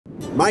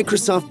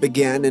Microsoft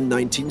began in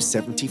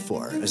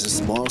 1974 as a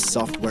small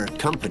software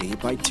company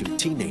by two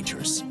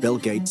teenagers, Bill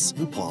Gates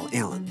and Paul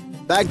Allen.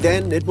 Back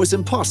then, it was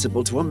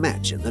impossible to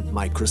imagine that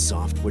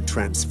Microsoft would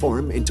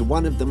transform into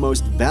one of the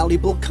most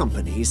valuable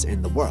companies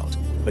in the world.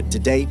 But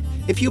today,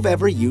 if you've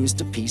ever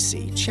used a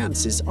PC,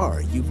 chances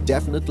are you've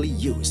definitely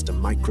used a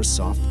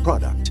Microsoft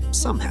product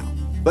somehow.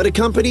 But a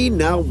company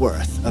now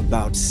worth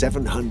about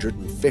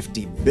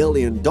 $750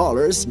 billion,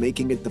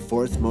 making it the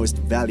fourth most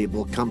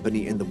valuable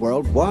company in the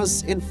world,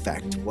 was, in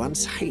fact,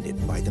 once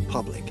hated by the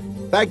public.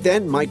 Back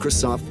then,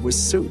 Microsoft was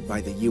sued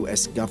by the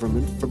US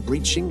government for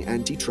breaching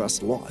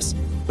antitrust laws.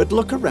 But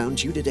look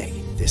around you today.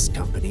 This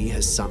company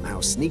has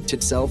somehow sneaked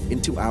itself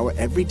into our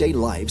everyday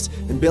lives,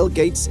 and Bill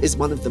Gates is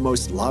one of the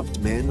most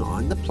loved men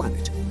on the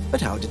planet.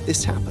 But how did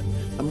this happen?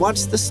 And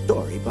what's the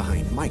story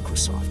behind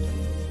Microsoft?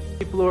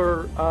 People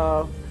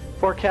are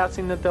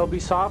forecasting that there'll be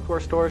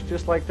software stores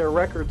just like there are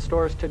record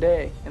stores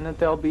today, and that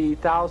there'll be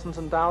thousands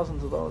and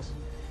thousands of those.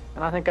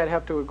 And I think I'd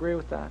have to agree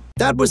with that.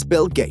 That was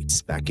Bill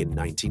Gates back in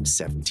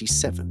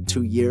 1977,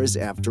 2 years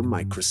after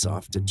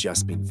Microsoft had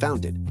just been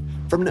founded.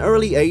 From an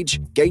early age,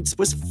 Gates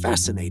was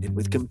fascinated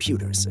with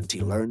computers, and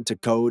he learned to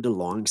code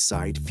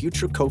alongside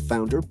future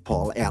co-founder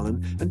Paul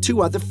Allen and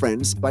two other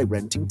friends by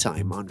renting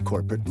time on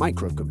corporate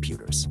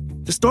microcomputers.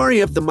 The story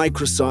of the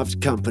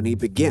Microsoft company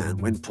began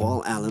when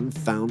Paul Allen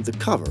found the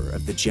cover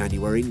of the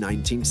January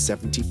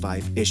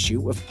 1975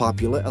 issue of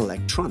Popular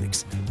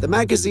Electronics. The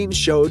magazine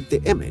showed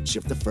the image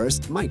of the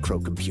first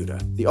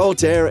microcomputer, the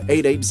Altair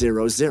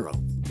 8800.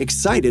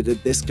 Excited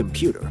at this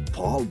computer,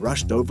 Paul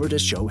rushed over to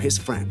show his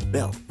friend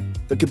Bill.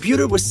 The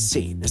computer was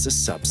seen as a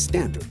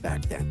substandard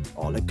back then.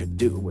 All it could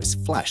do was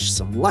flash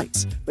some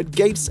lights, but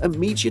Gates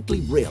immediately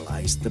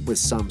realized that with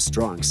some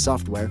strong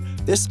software,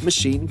 this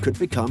machine could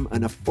become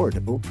an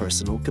affordable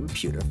personal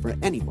computer for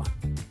anyone.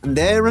 And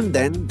there and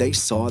then, they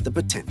saw the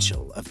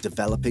potential of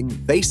developing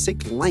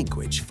basic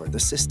language for the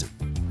system.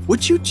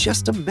 Would you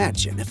just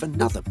imagine if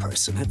another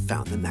person had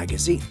found the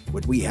magazine?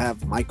 Would we have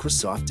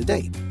Microsoft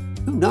today?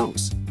 Who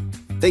knows?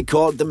 They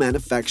called the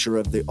manufacturer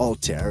of the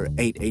Altair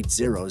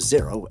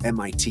 8800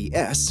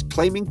 MITS,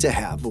 claiming to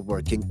have a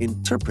working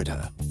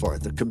interpreter for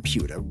the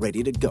computer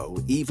ready to go,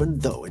 even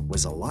though it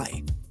was a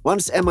lie.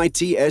 Once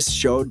MITS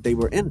showed they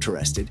were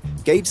interested,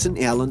 Gates and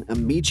Allen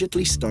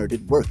immediately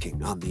started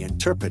working on the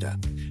interpreter.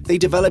 They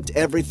developed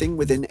everything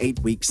within 8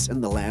 weeks,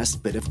 and the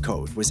last bit of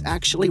code was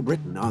actually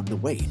written on the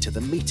way to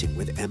the meeting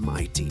with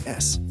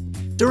MITS.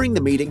 During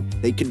the meeting,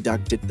 they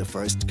conducted the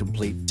first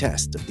complete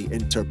test of the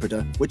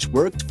interpreter, which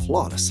worked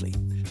flawlessly.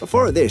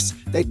 Before this,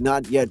 they'd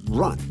not yet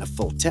run a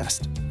full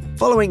test.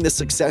 Following the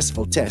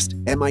successful test,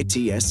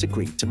 MITS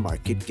agreed to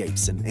market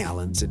Gates and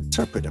Allen's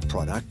interpreter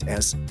product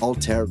as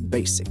Altair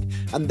Basic,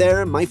 and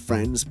there, my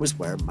friends, was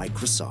where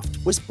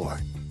Microsoft was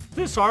born.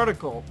 This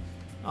article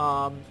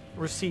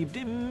received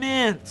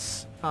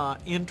immense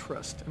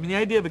interest. I mean, the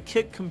idea of a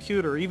kit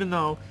computer, even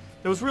though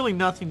there was really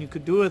nothing you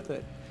could do with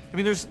it. I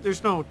mean,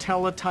 there's no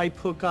teletype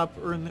hookup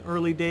in the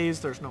early days.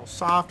 There's no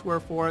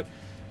software for it.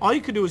 All you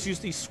could do is use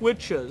these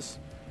switches.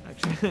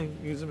 Actually,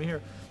 use them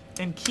here,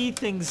 and key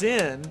things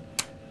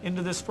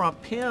into this front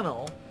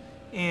panel,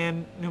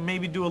 and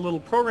maybe do a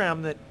little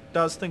program that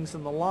does things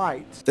in the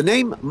lights. The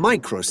name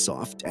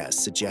Microsoft, as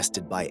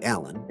suggested by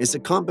Allen, is a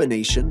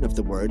combination of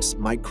the words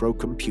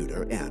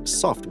microcomputer and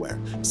software.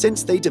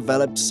 Since they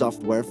developed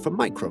software for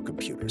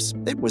microcomputers,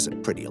 it was a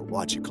pretty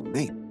illogical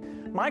name.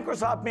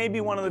 Microsoft may be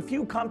one of the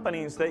few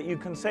companies that you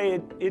can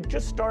say it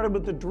just started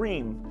with a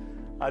dream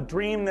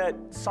that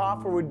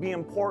software would be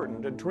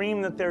important, a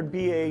dream that there'd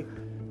be a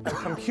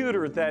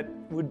computer that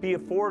would be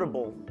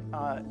affordable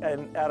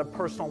and at a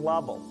personal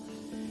level.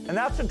 And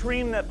that's a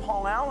dream that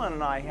Paul Allen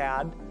and I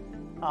had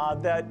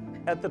that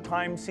at the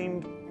time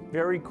seemed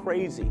very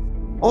crazy.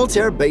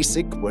 Altair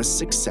Basic was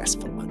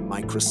successful and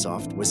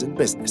Microsoft was in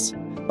business.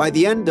 By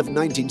the end of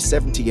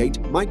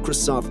 1978,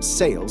 Microsoft's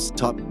sales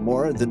topped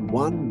more than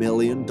 $1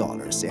 million, and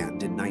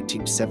in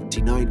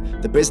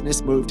 1979, the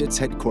business moved its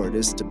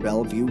headquarters to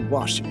Bellevue,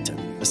 Washington,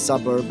 a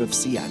suburb of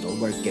Seattle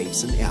where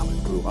Gates and Allen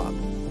grew up.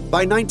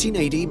 By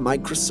 1980,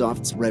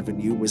 Microsoft's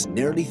revenue was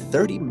nearly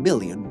 $30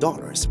 million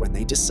when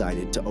they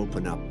decided to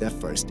open up their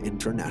first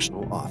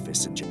international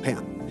office in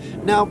Japan.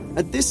 Now,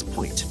 at this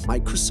point,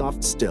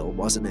 Microsoft still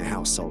wasn't a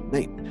household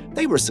name.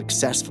 They were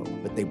successful,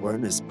 but they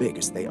weren't as big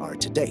as they are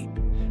today.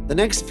 The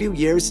next few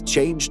years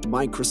changed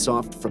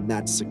Microsoft from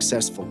that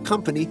successful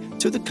company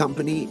to the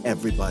company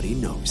everybody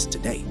knows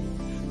today.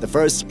 The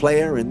first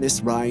player in this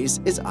rise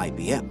is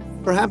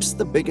IBM. Perhaps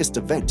the biggest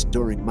event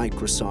during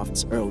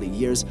Microsoft's early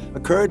years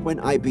occurred when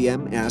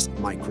IBM asked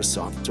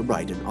Microsoft to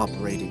write an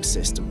operating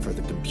system for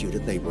the computer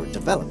they were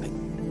developing.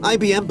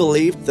 IBM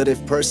believed that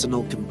if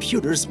personal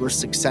computers were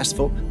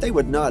successful, they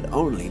would not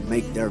only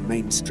make their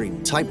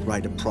mainstream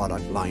typewriter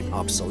product line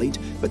obsolete,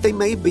 but they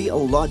may be a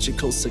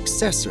logical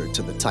successor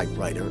to the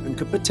typewriter and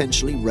could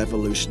potentially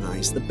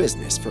revolutionize the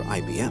business for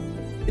IBM.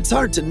 It's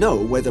hard to know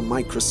whether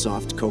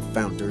Microsoft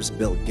co-founders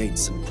Bill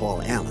Gates and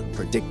Paul Allen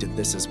predicted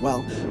this as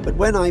well, but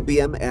when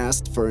IBM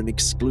asked for an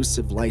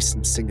exclusive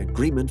licensing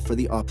agreement for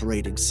the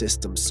operating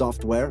system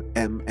software,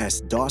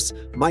 MS-DOS,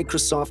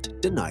 Microsoft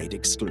denied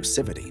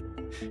exclusivity.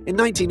 In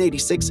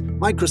 1986,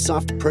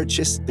 Microsoft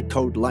purchased the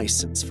code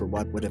license for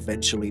what would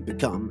eventually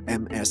become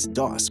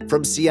MS-DOS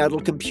from Seattle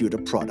Computer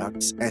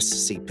Products,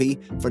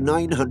 SCP, for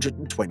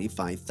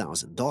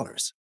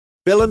 $925,000.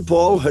 Bill and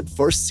Paul had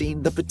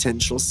foreseen the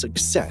potential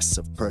success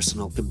of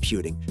personal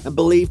computing and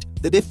believed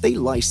that if they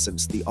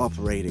licensed the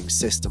operating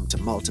system to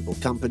multiple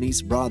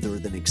companies rather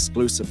than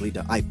exclusively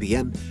to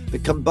IBM, the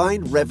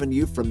combined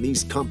revenue from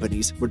these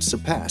companies would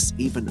surpass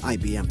even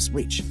IBM's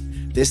reach.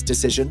 This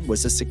decision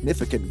was a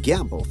significant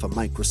gamble for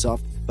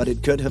Microsoft, but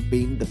it could have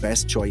been the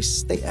best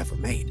choice they ever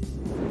made.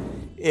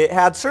 It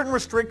had certain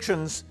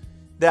restrictions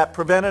that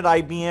prevented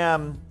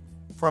IBM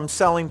from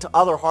selling to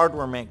other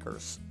hardware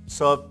makers.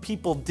 So if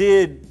people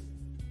did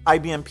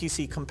IBM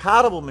PC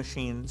compatible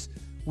machines,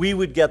 we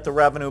would get the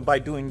revenue by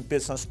doing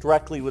business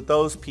directly with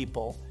those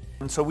people.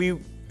 And so we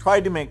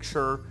tried to make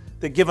sure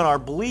that, given our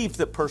belief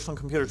that personal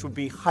computers would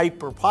be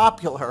hyper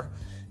popular,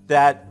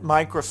 that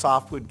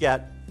Microsoft would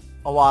get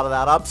a lot of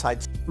that upside.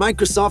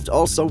 Microsoft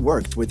also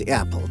worked with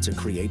Apple to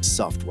create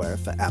software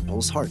for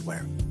Apple's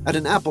hardware. At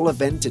an Apple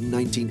event in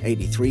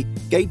 1983,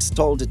 Gates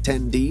told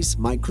attendees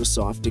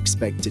Microsoft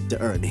expected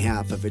to earn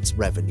half of its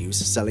revenues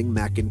selling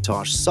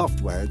Macintosh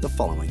software the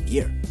following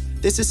year.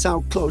 This is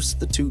how close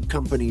the two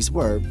companies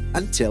were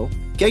until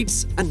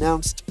Gates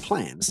announced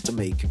plans to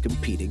make a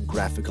competing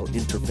graphical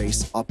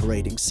interface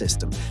operating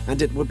system,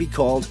 and it would be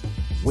called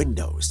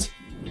Windows.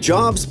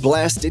 Jobs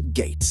blasted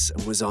Gates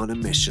and was on a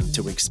mission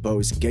to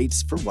expose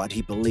Gates for what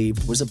he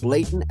believed was a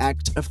blatant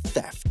act of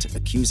theft,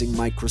 accusing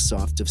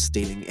Microsoft of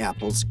stealing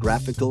Apple's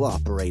graphical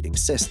operating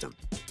system.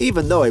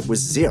 Even though it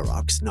was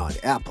Xerox, not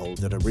Apple,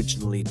 that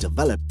originally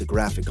developed the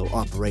graphical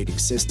operating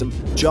system,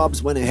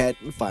 Jobs went ahead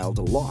and filed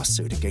a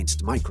lawsuit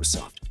against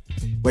Microsoft.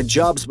 When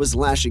Jobs was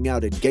lashing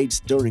out at Gates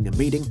during a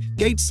meeting,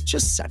 Gates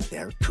just sat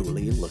there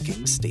coolly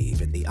looking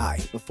Steve in the eye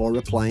before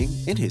replying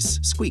in his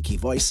squeaky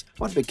voice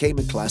what became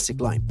a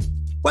classic line.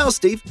 Well,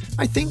 Steve,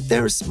 I think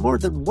there's more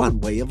than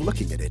one way of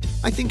looking at it.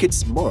 I think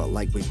it's more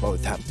like we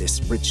both have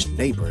this rich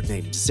neighbor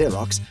named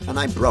Xerox, and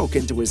I broke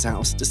into his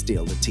house to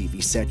steal the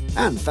TV set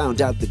and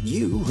found out that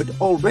you had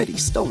already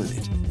stolen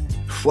it.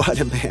 What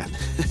a man.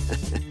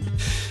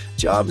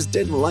 Jobs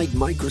didn't like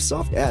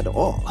Microsoft at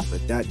all,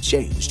 but that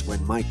changed when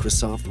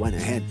Microsoft went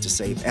ahead to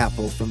save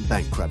Apple from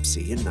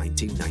bankruptcy in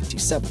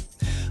 1997.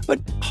 But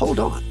hold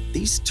on,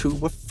 these two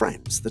were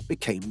friends that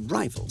became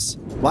rivals.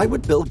 Why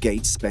would Bill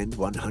Gates spend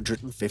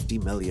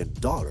 $150 million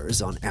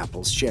on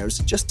Apple's shares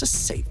just to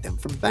save them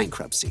from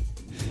bankruptcy?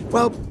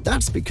 Well,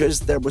 that's because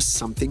there was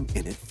something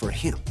in it for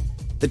him.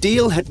 The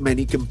deal had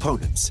many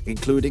components,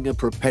 including a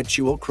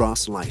perpetual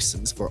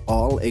cross-license for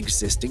all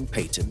existing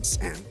patents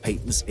and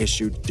patents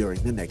issued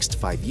during the next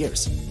 5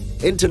 years.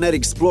 Internet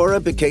Explorer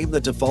became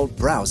the default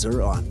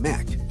browser on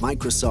Mac.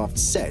 Microsoft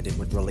said it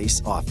would release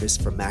Office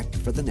for Mac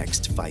for the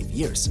next 5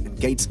 years, and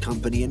Gates'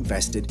 company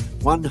invested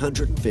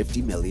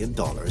 $150 million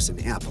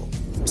in Apple.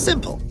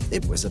 Simple.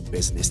 It was a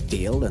business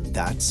deal, and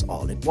that's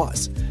all it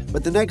was.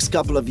 But the next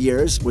couple of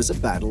years was a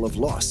battle of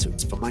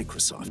lawsuits for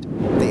Microsoft.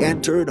 They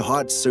entered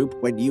hot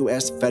soup when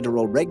U.S.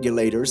 federal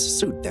regulators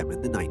sued them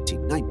in the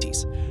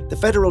 1990s. The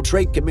Federal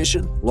Trade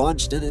Commission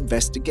launched an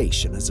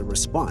investigation as a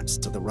response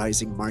to the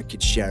rising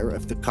market share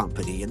of the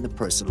company in the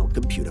personal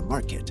computer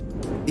market.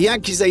 The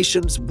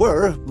accusations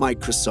were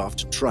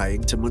Microsoft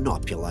trying to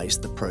monopolize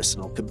the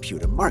personal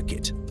computer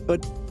market.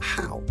 But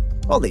how?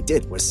 All they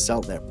did was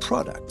sell their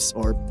products,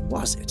 or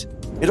was it?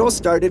 It all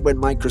started when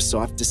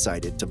Microsoft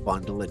decided to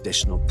bundle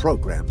additional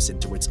programs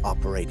into its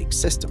operating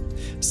system.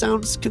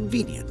 Sounds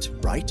convenient,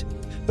 right?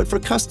 But for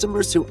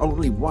customers who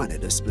only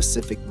wanted a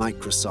specific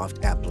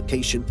Microsoft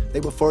application,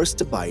 they were forced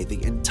to buy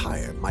the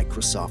entire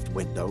Microsoft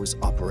Windows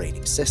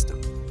operating system.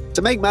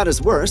 To make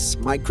matters worse,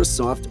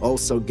 Microsoft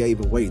also gave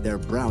away their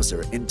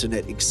browser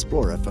Internet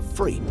Explorer for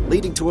free,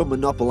 leading to a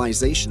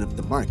monopolization of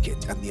the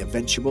market and the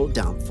eventual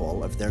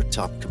downfall of their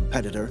top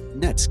competitor,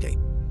 Netscape.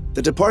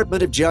 The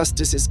Department of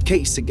Justice's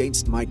case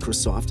against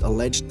Microsoft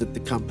alleged that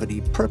the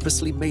company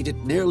purposely made it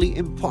nearly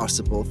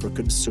impossible for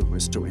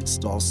consumers to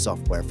install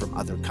software from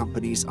other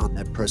companies on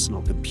their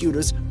personal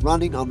computers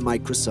running on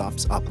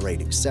Microsoft's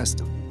operating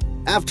system.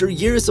 After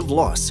years of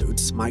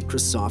lawsuits,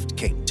 Microsoft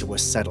came to a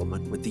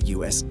settlement with the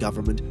U.S.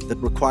 government that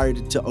required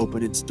it to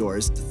open its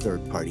doors to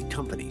third-party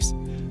companies.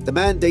 The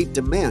mandate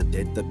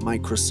demanded that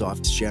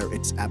Microsoft share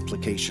its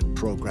application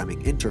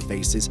programming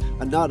interfaces,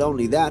 and not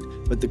only that,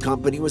 but the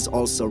company was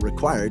also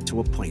required to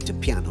appoint a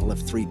panel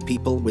of 3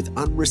 people with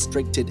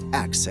unrestricted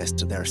access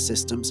to their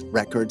systems,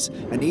 records,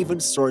 and even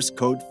source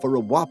code for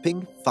a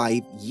whopping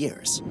 5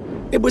 years.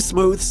 It was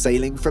smooth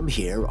sailing from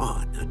here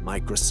on, and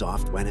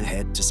Microsoft went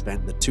ahead to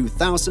spend the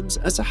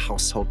 2000s as a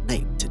household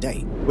name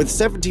today, with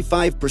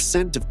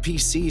 75% of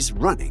PCs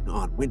running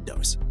on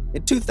Windows.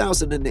 In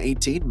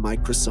 2018,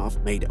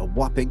 Microsoft made a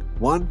whopping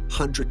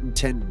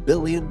 $110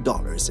 billion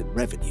in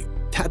revenue.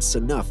 That's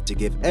enough to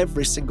give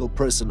every single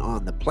person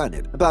on the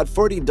planet about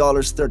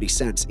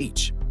 $14.30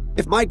 each.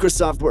 If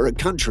Microsoft were a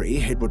country,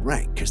 it would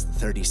rank as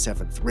the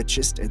 37th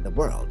richest in the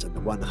world and the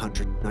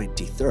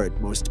 193rd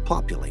most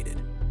populated.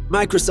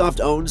 Microsoft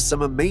owns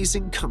some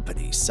amazing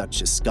companies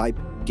such as Skype,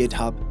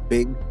 GitHub,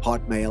 Bing,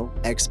 Hotmail,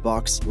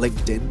 Xbox,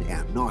 LinkedIn,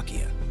 and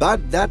Nokia.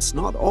 But that's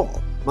not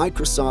all.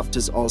 Microsoft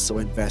has also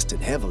invested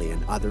heavily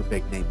in other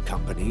big-name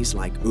companies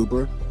like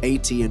Uber,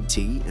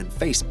 AT&T, and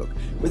Facebook,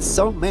 with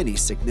so many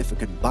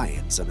significant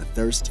buy-ins and a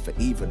thirst for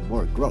even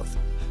more growth.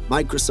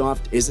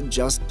 Microsoft isn't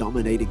just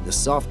dominating the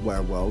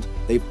software world,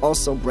 they've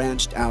also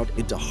branched out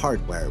into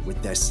hardware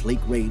with their sleek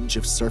range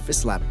of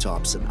Surface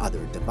laptops and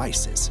other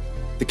devices.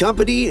 The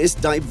company is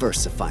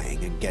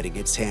diversifying and getting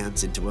its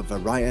hands into a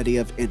variety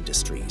of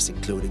industries,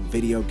 including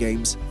video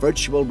games,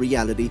 virtual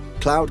reality,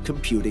 cloud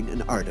computing,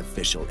 and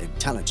artificial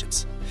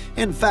intelligence.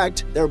 In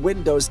fact, their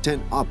Windows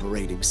 10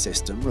 operating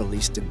system,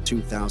 released in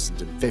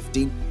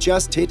 2015,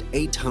 just hit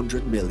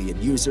 800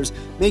 million users,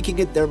 making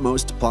it their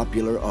most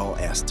popular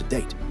OS to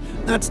date.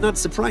 That's not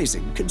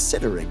surprising,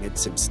 considering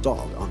it's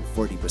installed on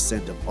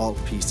 40% of all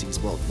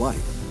PCs worldwide.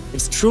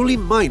 It's truly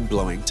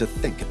mind-blowing to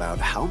think about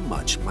how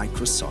much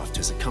Microsoft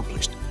has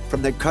accomplished.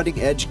 From their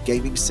cutting-edge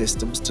gaming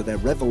systems to their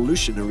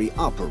revolutionary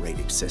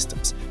operating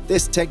systems,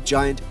 this tech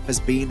giant has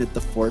been at the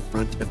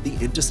forefront of the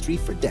industry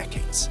for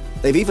decades.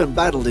 They've even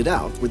battled it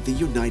out with the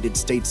United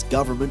States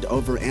government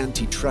over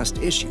antitrust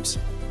issues.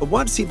 But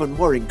what's even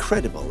more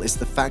incredible is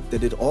the fact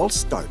that it all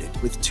started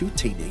with two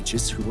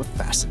teenagers who were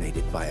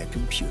fascinated by a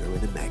computer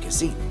in a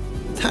magazine.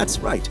 That's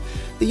right,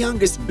 the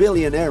youngest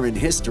billionaire in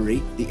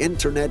history, the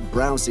internet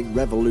browsing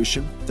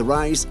revolution, the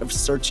rise of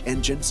search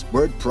engines,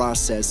 word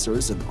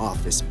processors, and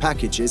office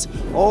packages,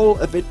 all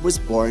of it was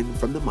born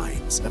from the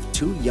minds of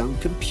two young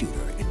computer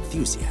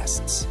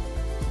enthusiasts.